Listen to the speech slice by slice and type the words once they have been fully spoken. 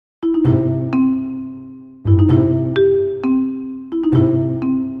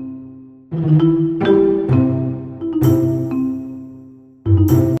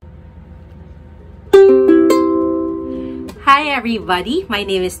everybody, my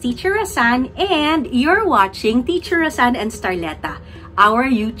name is Teacher Rosanne and you're watching Teacher Rosanne and Starlettah, our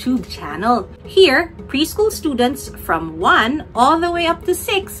YouTube channel. Here, preschool students from 1 all the way up to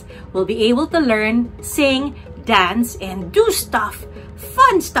 6 will be able to learn, sing, dance, and do stuff,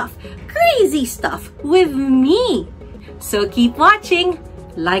 fun stuff, crazy stuff with me. So keep watching,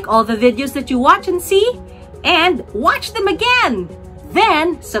 like all the videos that you watch and see, and watch them again.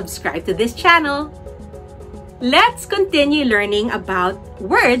 Then subscribe to this channel. Let's continue learning about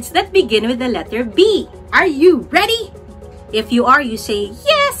words that begin with the letter B. Are you ready? If you are, you say,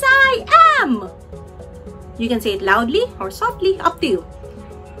 "Yes, I am." You can say it loudly or softly, up to you.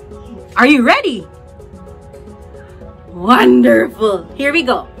 Are you ready? Wonderful. Here we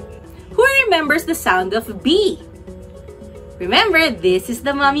go. Who remembers the sound of B? Remember, this is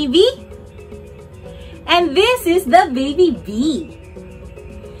the mommy bee, and this is the baby bee.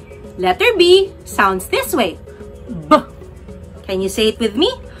 Letter B sounds this way. B. Can you say it with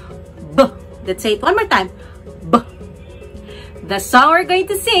me? B. Let's say it one more time. B. The song we're going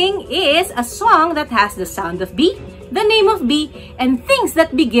to sing is a song that has the sound of B, the name of B, and things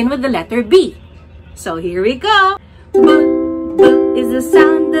that begin with the letter B. So here we go. B. B is the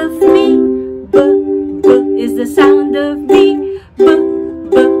sound of B. B. B is the sound of B. B.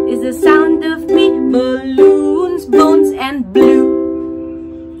 B is the sound of B. Balloons, bones, and blue.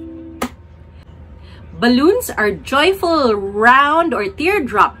 Balloons are joyful round or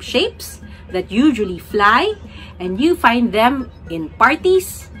teardrop shapes that usually fly, and you find them in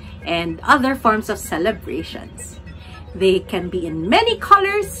parties and other forms of celebrations. They can be in many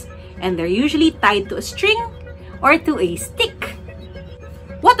colors, and they're usually tied to a string or to a stick.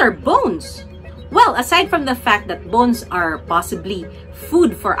 What are bones? Well, aside from the fact that bones are possibly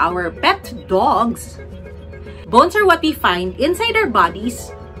food for our pet dogs, bones are what we find inside our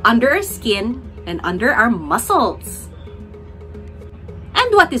bodies, under our skin, and under our muscles.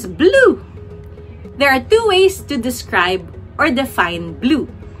 And what is blue? There are 2 ways to describe or define blue.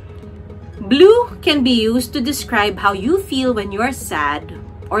 Blue can be used to describe how you feel when you are sad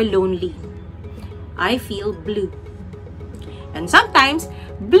or lonely. I feel blue. And sometimes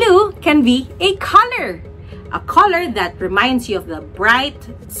blue can be a color that reminds you of the bright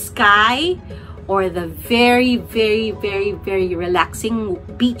sky or the very, very, very, very relaxing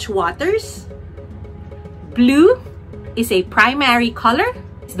beach waters. Blue is a primary color.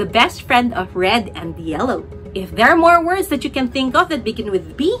 It's the best friend of red and yellow. If there are more words that you can think of that begin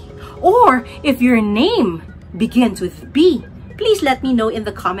with B, or if your name begins with B, please let me know in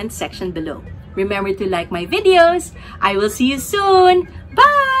the comment section below. Remember to like my videos. I will see you soon.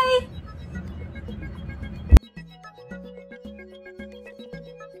 Bye!